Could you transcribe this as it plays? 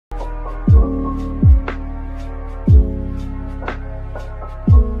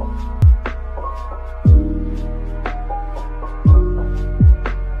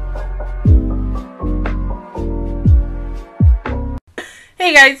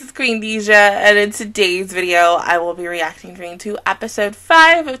guys, it's Queendija, and in today's video, I will be reacting to episode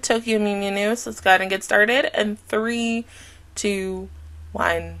 5 of Tokyo Mew Mew News. So let's go ahead and get started. In 3, 2,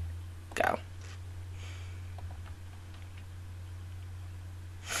 1, go.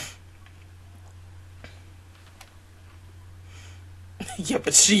 Yeah,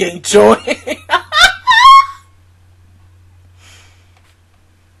 but she ain't joining.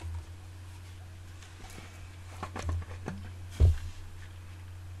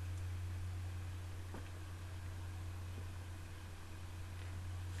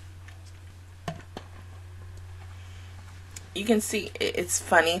 You can see it's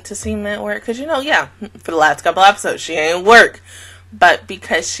funny to see Mint work because, you know, yeah, for the last couple episodes she ain't work, but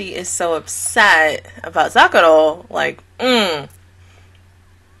because she is so upset about Sakura, like,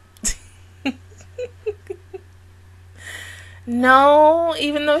 no,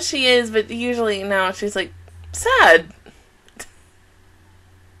 even though she is, but usually now she's like sad.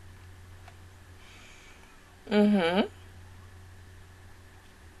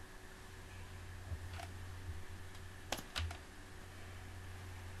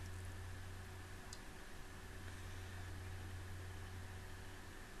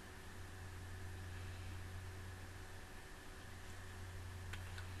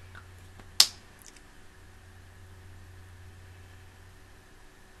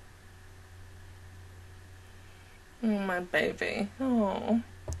 Oh, my baby. Oh.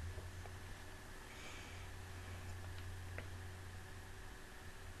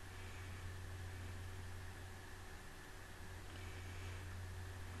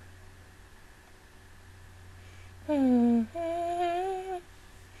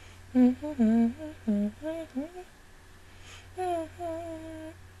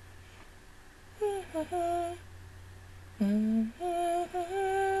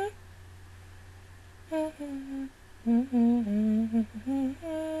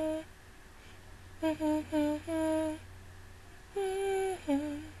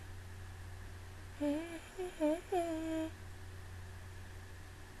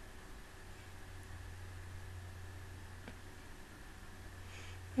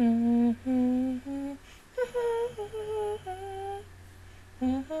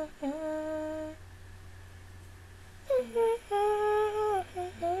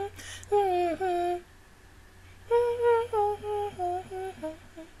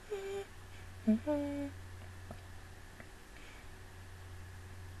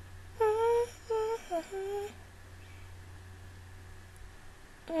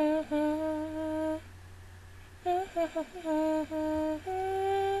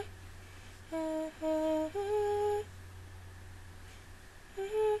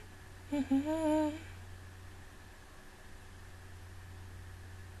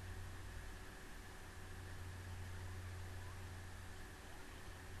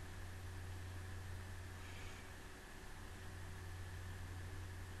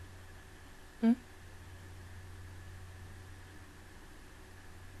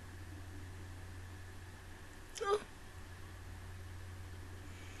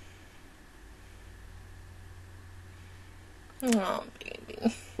 Oh,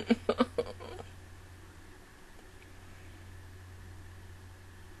 baby.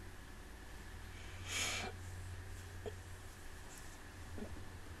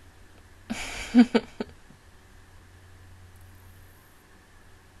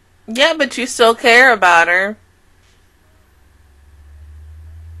 Yeah, but you still care about her.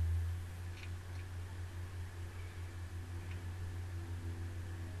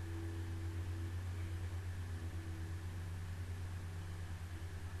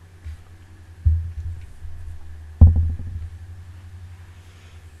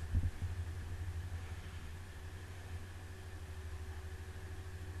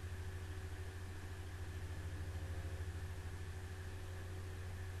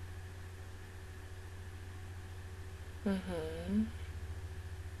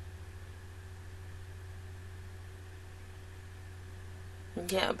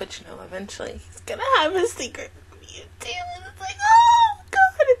 Yeah, but you know, eventually he's gonna have a secret with me and Taylor. It's like, oh god,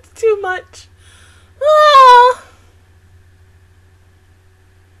 it's too much. Oh.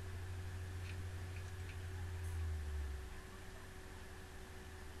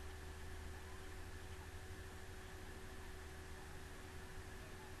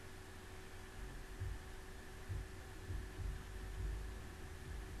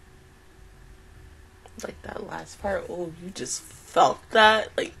 Like that last part, oh, you just felt that,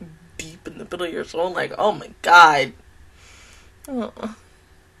 like, deep in the middle of your soul, like, oh my god. Oh.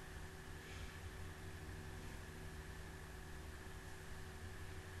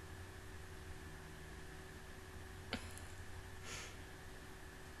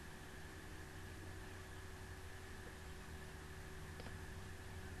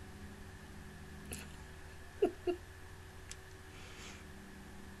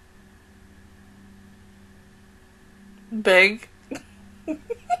 Big.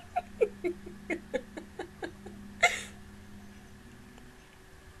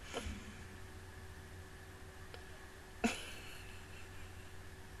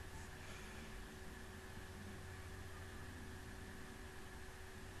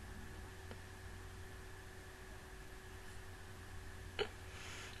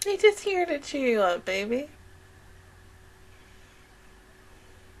 They just here to cheer you up, baby.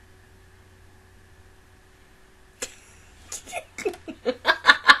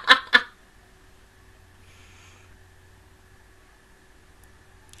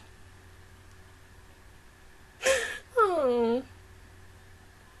 Oh.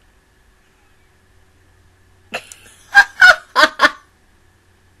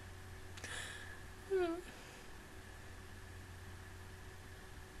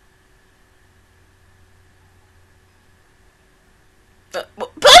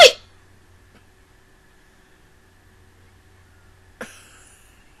 Buddy!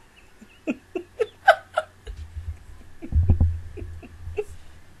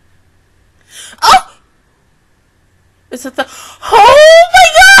 Oh! Is it the... Oh my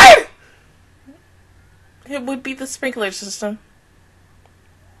god! It would be the sprinkler system.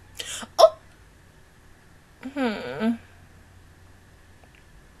 Oh!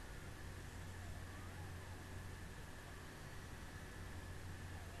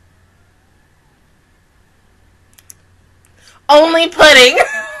 Only pudding.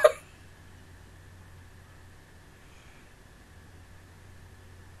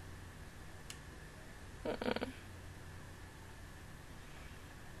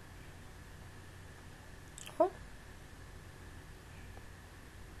 Oh.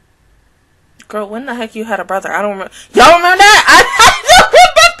 Girl, when the heck you had a brother? I don't remember. Y'all remember that? I don't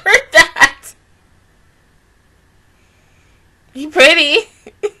remember that. You pretty.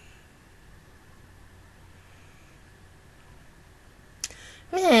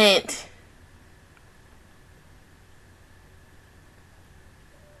 Mint.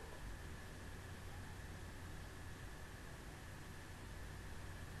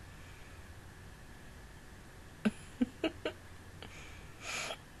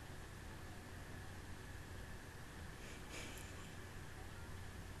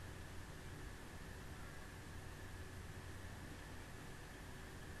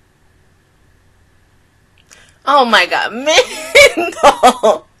 Oh my god, mint.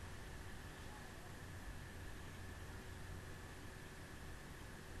 No.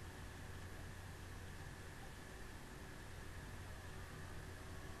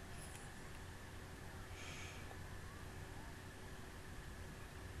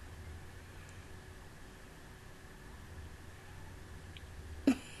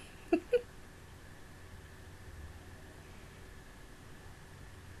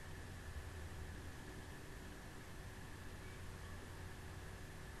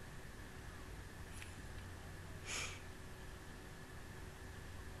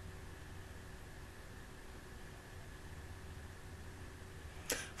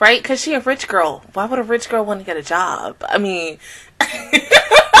 Right? Because she a rich girl. Why would a rich girl want to get a job? I mean,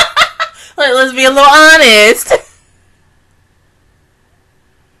 let's be a little honest.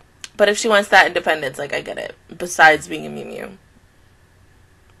 But if she wants that independence, like, I get it. Besides being a Mew Mew.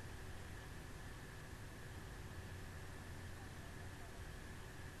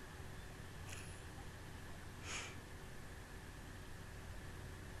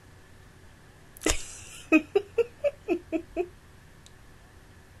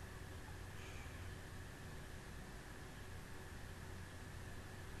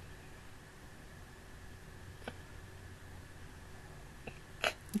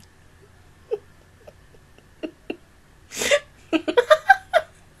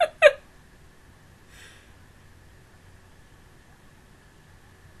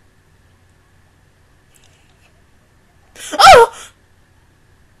 Oh!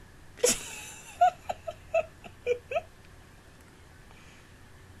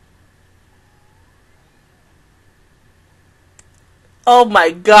 Oh my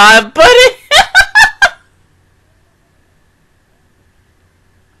god, buddy!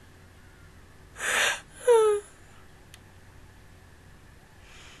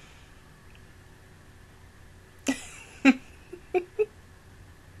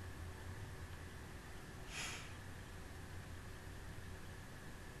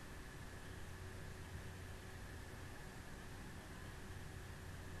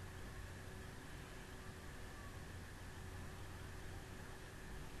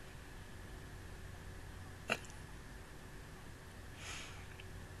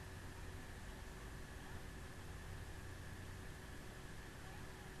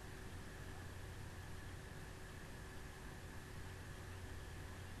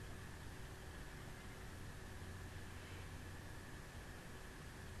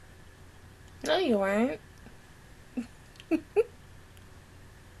 No, you weren't.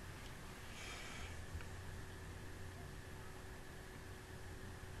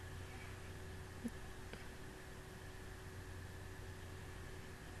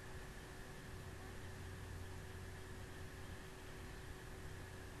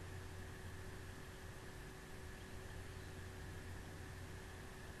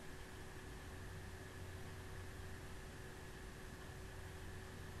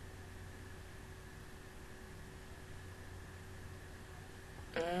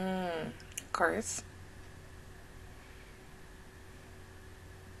 Of course.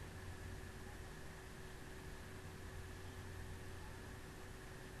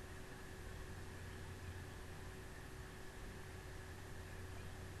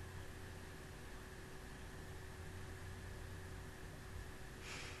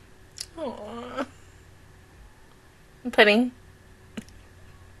 Aww. Pudding.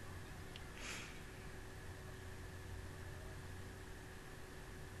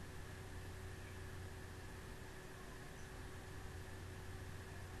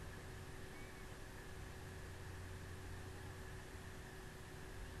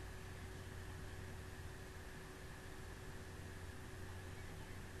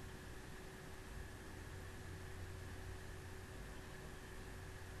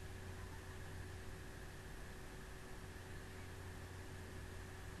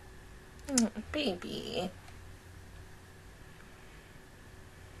 Baby.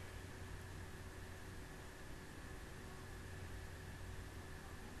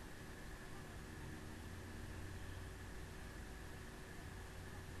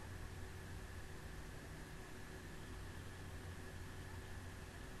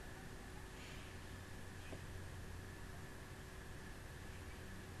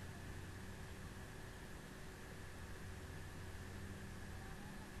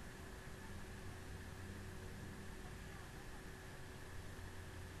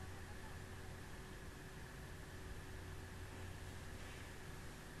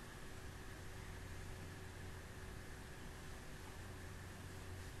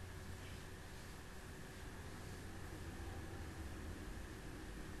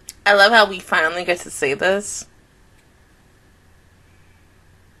 I love how we finally get to say this.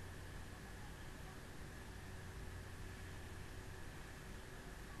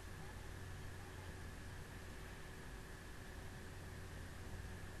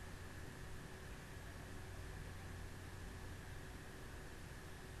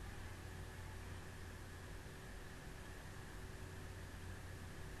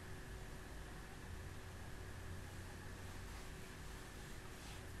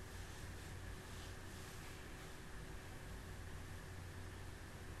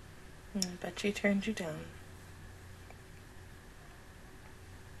 I bet she turned you down.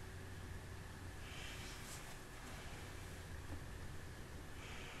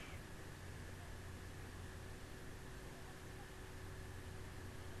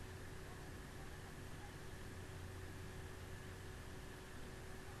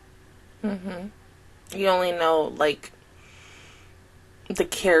 You only know, like, the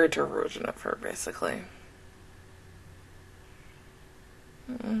character version of her, basically.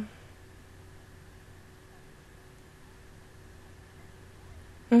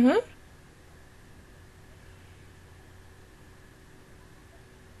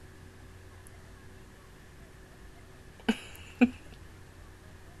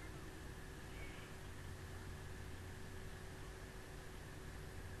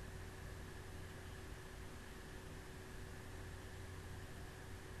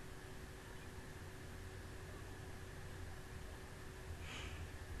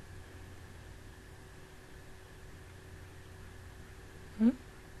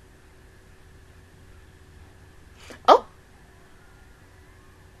 Oh!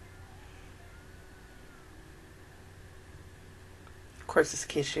 Of course it's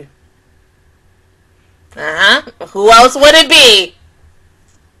Kishu. Who else would it be?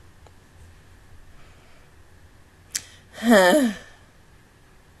 No!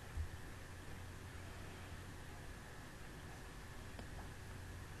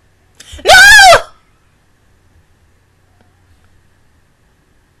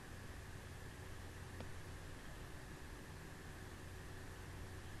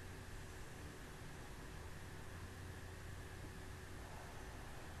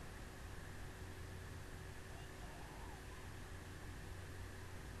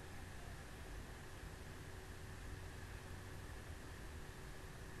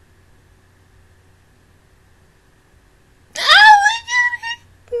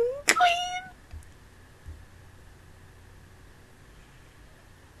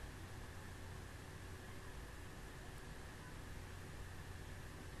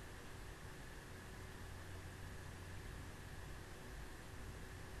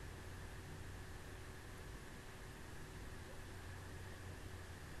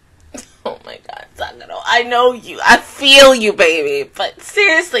 Zagado. I know you. I feel you, baby. But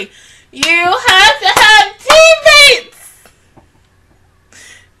seriously, you have to have teammates.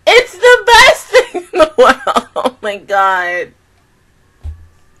 It's the best thing in the world. Oh my god.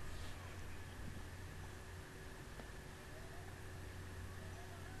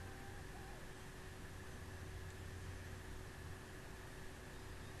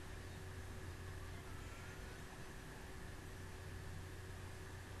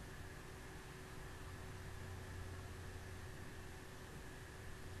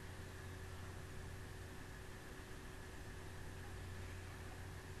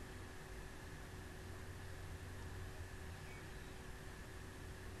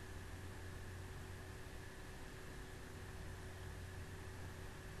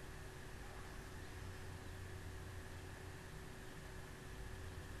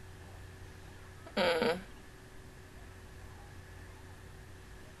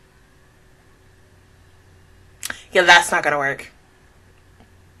 Yeah, that's not gonna work.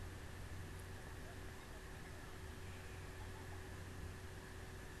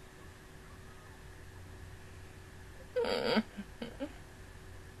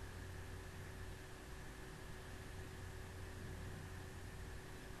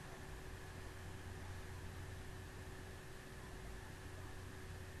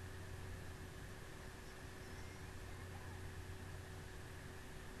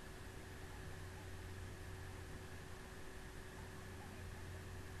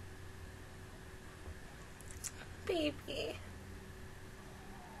 Baby.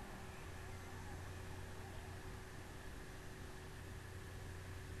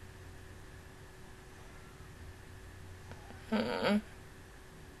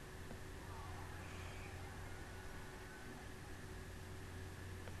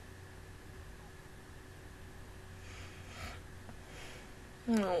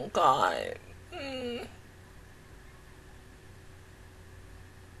 Oh god.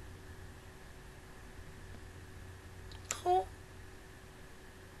 Oh.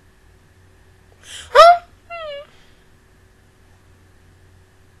 Huh?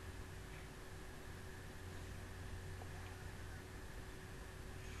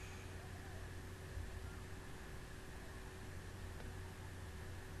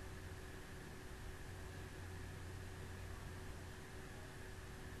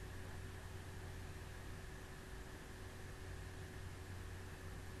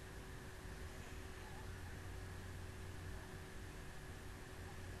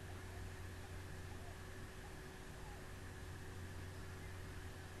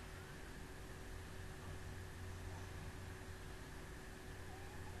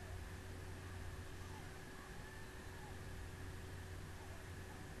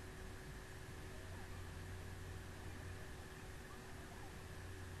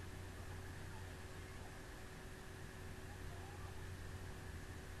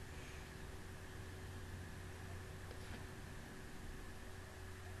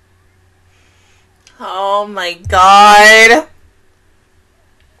 Oh my god.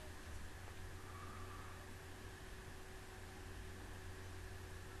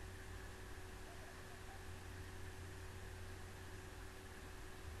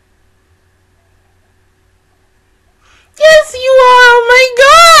 Yes, you are. Oh my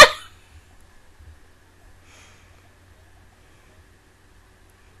god.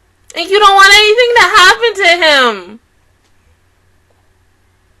 And you don't want anything to happen to him.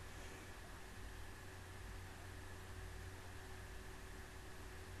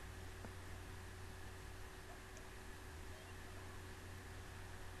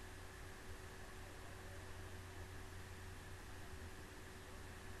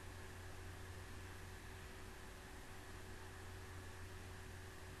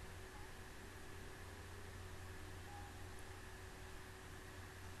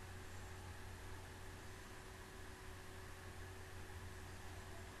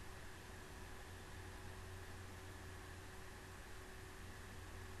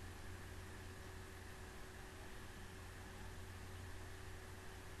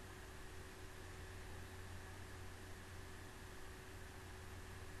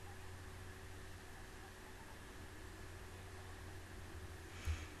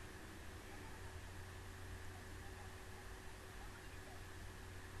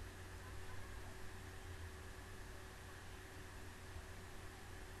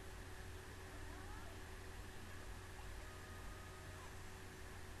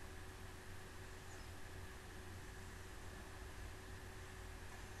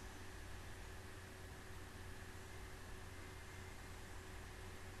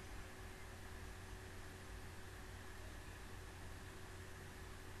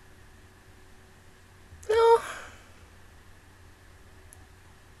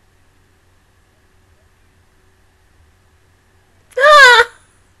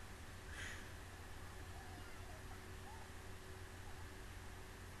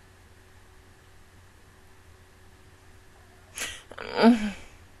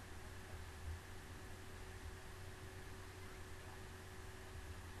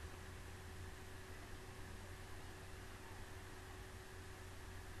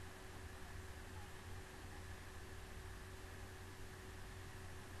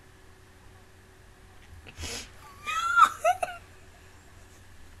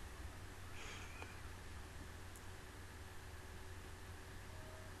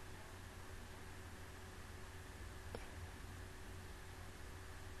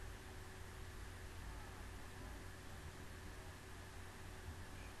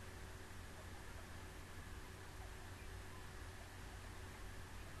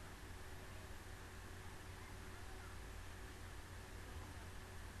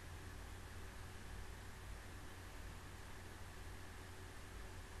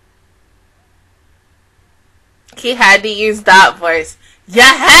 He had to use that voice. You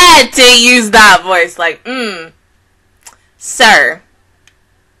had to use that voice. Like, sir.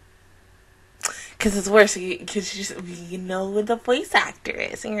 Because it's worse. Because you know who the voice actor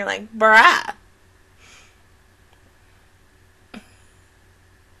is. And you're like, bruh.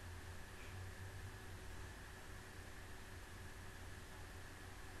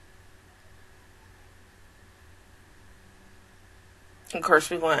 Of course,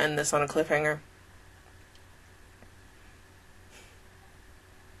 we want to end this on a cliffhanger.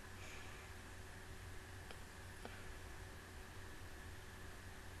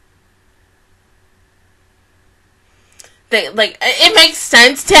 It makes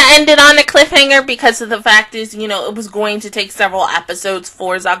sense to end it on a cliffhanger because of the fact is, you know, it was going to take several episodes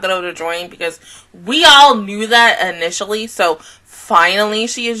for Zakuro to join because we all knew that initially. So finally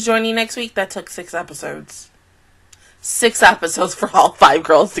she is joining next week. That took 6 episodes. 6 episodes for all 5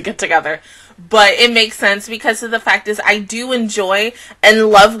 girls to get together. But it makes sense because of the fact is I do enjoy and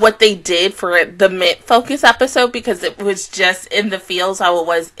love what they did for the Mint focus episode because it was just in the feels how it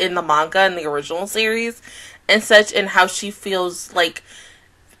was in the manga in the original series and such, and how she feels like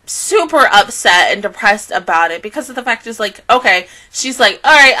super upset and depressed about it because of the fact is like, okay, she's like,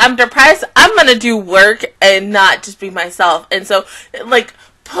 alright, I'm depressed, I'm gonna do work and not just be myself. And so like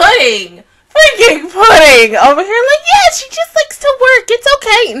freaking Pudding over here like, yeah, she just likes to work, it's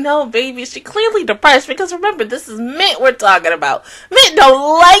okay. No, baby, she clearly depressed because remember, this is Mint we're talking about. Mint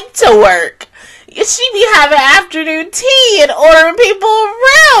don't like to work. She be having afternoon tea and ordering people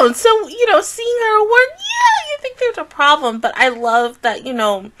around. So, you know, seeing her work, yeah, you think there's a problem. But I love that, you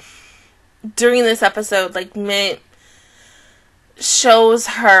know, during this episode, like, Mint shows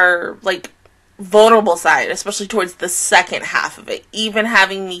her, like, vulnerable side, especially towards the second half of it. Even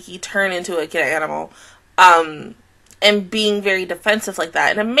having Miki turn into a kid animal, and being very defensive like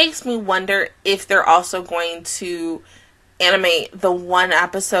that. And it makes me wonder if they're also going to animate the one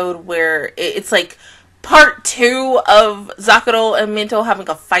episode where it's like part 2 of Zakuro and Minto having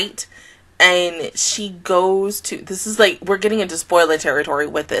a fight, and she goes to, this is like, we're getting into spoiler territory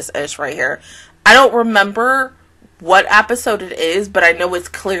with this ish right here. I don't remember what episode it is, but I know it's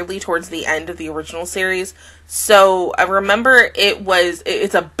clearly towards the end of the original series. So I remember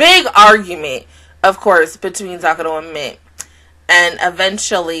it's a big argument, of course, between Zakuro and Mint, and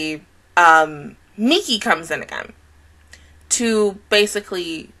eventually Miki comes in again to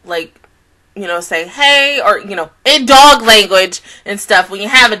basically, like, you know, say, hey, or, you know, in dog language and stuff, when you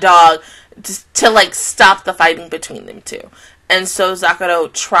have a dog, just to, like, stop the fighting between them two. And so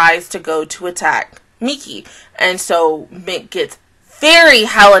Zakuro tries to go to attack Miki. And so Mint gets very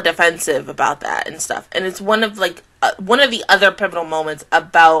hella defensive about that and stuff. And it's one of, like, one of the other pivotal moments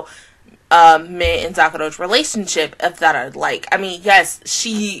about Mint and Zakuro's relationship, if that I like. I mean, yes,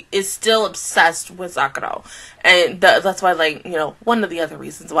 she is still obsessed with Zakuro, and that's why, like, you know, one of the other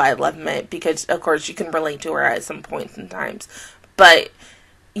reasons why I love Mint, because of course you can relate to her at some points and times. But,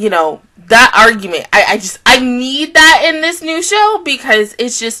 you know, that argument, I need that in this new show, because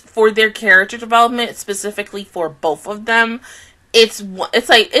it's just for their character development, specifically for both of them. It's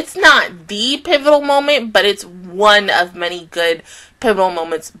like, it's not the pivotal moment, but it's one of many good pivotal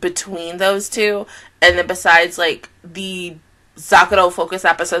moments between those two. And then besides, like, the Zakuro focus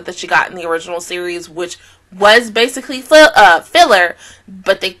episode that she got in the original series, which was basically filler,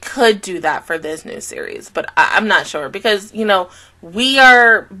 but they could do that for this new series. But I'm not sure, because, you know, we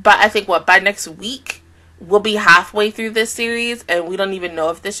are, I think, by next week, we'll be halfway through this series, and we don't even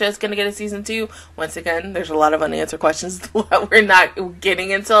know if this show is going to get a season 2. Once again, there's a lot of unanswered questions that we're not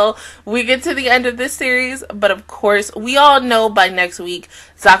getting until we get to the end of this series. But of course, we all know by next week,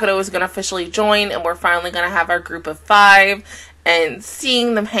 Zakuro is going to officially join, and we're finally going to have our group of 5. And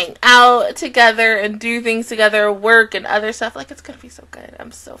seeing them hang out together and do things together, work and other stuff, like, it's gonna be so good.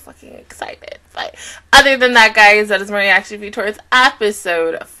 I'm so fucking excited. But other than that, guys, that is my reaction view towards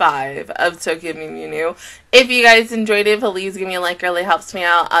episode 5 of Tokyo Mew Mew. If you guys enjoyed it, please give me a like, it really helps me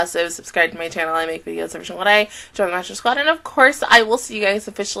out. Also, subscribe to my channel. I make videos every single day. Join the Master Squad. And of course, I will see you guys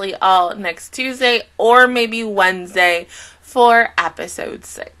officially all next Tuesday or maybe Wednesday for episode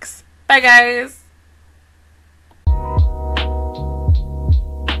 6. Bye, guys.